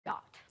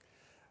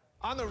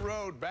On the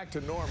road back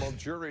to normal,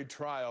 jury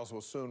trials will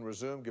soon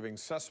resume, giving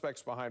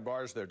suspects behind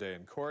bars their day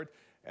in court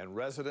and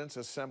residents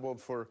assembled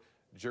for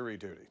jury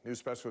duty. News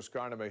specialist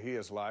Garna Mejia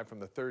is live from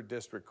the 3rd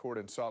District Court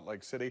in Salt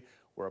Lake City,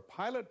 where a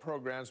pilot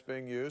program is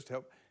being used to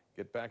help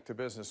get back to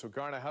business. So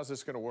Garna, how's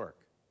this going to work?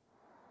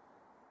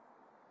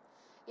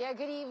 Yeah,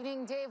 good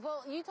evening, Dave.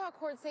 Well, Utah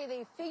courts say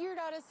they figured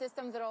out a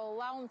system that will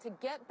allow them to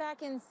get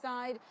back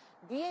inside,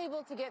 be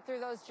able to get through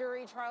those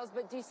jury trials,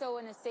 but do so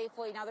in a safe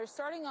way. Now, they're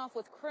starting off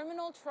with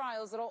criminal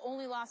trials that'll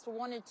only last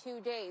 1 to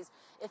 2 days.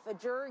 If a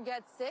juror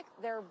gets sick,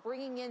 they're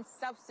bringing in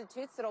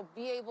substitutes that'll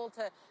be able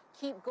to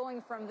keep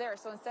going from there.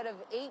 So instead of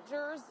 8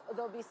 jurors,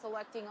 they'll be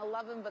selecting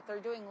 11, but they're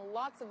doing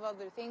lots of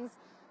other things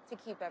to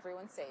keep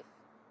everyone safe.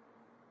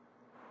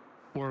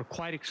 We're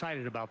quite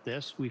excited about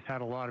this. We've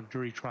had a lot of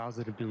jury trials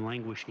that have been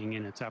languishing,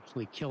 and it's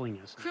absolutely killing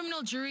us.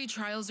 Criminal jury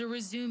trials are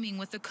resuming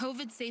with the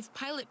COVID-safe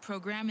pilot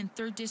program in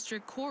 3rd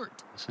District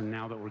Court. And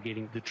now that we're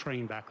getting the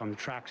train back on the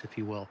tracks, if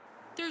you will.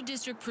 3rd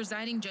District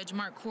presiding Judge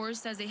Mark Kors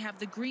says they have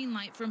the green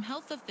light from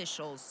health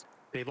officials.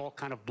 They've all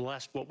kind of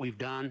blessed what we've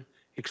done,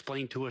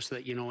 explained to us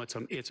that,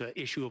 it's an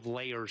issue of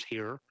layers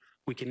here.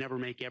 We can never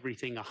make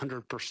everything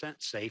 100%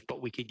 safe,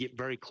 but we could get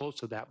very close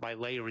to that by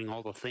layering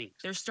all the things.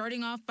 They're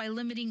starting off by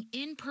limiting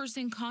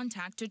in-person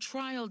contact to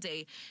trial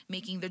day,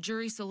 making the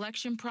jury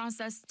selection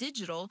process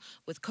digital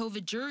with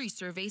COVID jury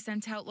survey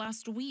sent out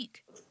last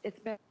week. It's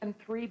been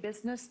 3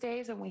 business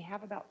days, and we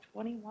have about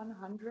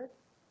 2,100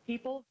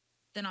 people.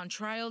 Then on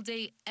trial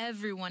day,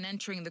 everyone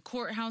entering the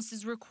courthouse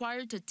is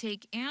required to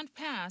take and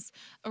pass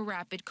a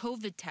rapid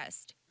COVID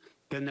test.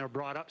 Then they're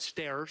brought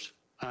upstairs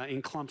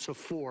in clumps of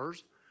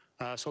 4s.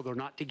 So they're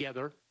not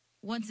together.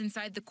 Once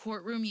inside the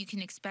courtroom, you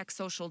can expect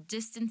social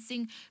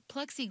distancing,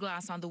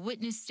 plexiglass on the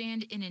witness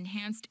stand, an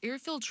enhanced air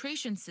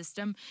filtration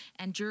system,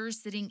 and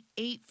jurors sitting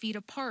 8 feet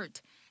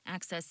apart.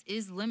 Access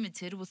is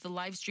limited with the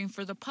live stream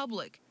for the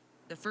public.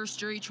 The first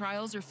jury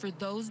trials are for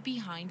those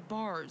behind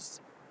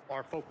bars.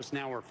 Our focus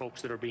now are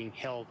folks that are being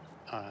held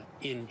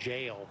in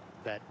jail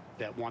that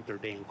want their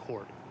day in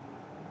court.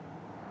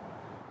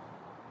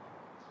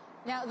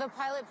 Now, the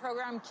pilot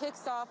program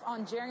kicks off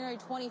on January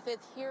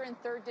 25th here in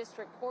 3rd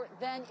District Court.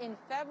 Then in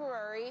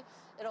February,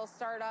 it'll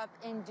start up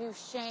in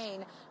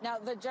Duchesne. Now,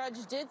 the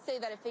judge did say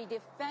that if a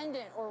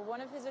defendant or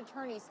one of his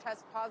attorneys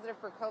tests positive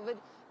for COVID,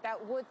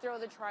 that would throw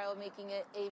the trial, making it a